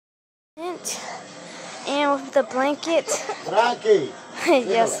blanket. And with the blanket,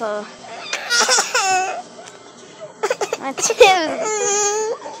 yes, sir. My tooth.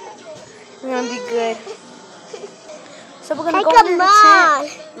 We're gonna be good. So we're gonna go under the tent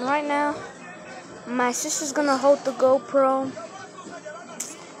right now. My sister's gonna hold the GoPro.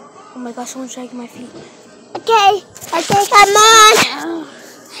 Oh my gosh, someone's dragging my feet. Okay, come on.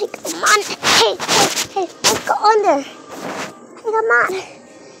 Hey, come on. Hey, let's go under. Hey, come on.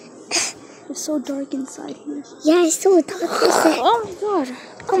 It's so dark inside here. Yeah, it's so dark. Oh my god.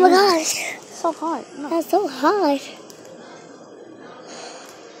 Oh my gosh. It's so hot. No. That's so hard.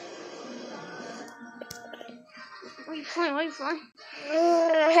 Why are you flying? Why are you flying?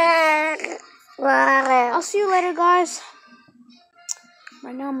 Wow. I'll see you later, guys.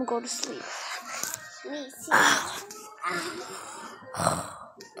 Right now, I'm gonna go to sleep.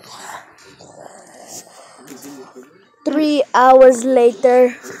 3 hours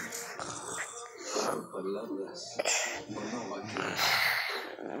later.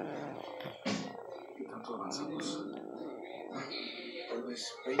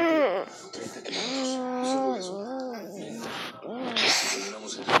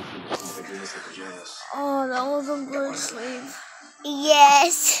 Oh, that was a good sleep.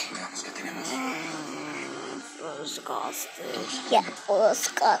 Yes. Disgusted. Yeah,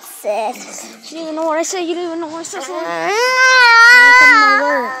 disgusted. You didn't even know what I said. You didn't even know what I said.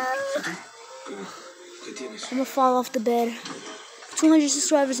 I'm gonna fall off the bed. 200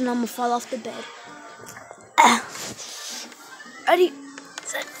 subscribers and I'm gonna fall off the bed. Ready?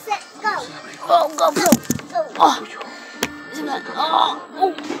 Set, Go. go, go, go. Oh. Isn't that? Oh.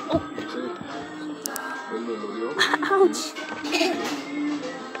 Ouch.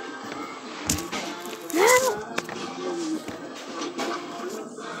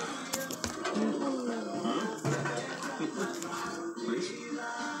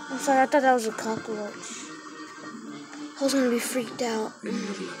 I'm sorry, I thought that was a cockroach. I was gonna be freaked out.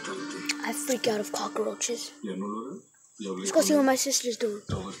 I freak out of cockroaches. Let's go see what my sister's doing.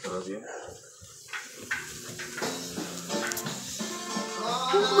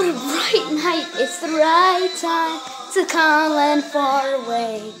 What a bright night. It's the right time to call and far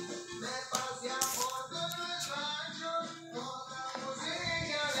away.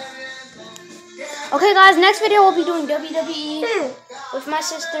 Okay, guys, next video we'll be doing WWE with my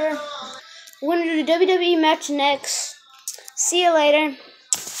sister. We're going to do the WWE match next. See you later.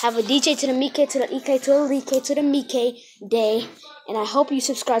 Have a DJ to the Mike to the EK to the Like to the Mike day. And I hope you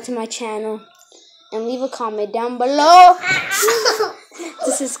subscribe to my channel. And leave a comment down below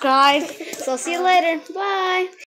to subscribe. So see you later. Bye.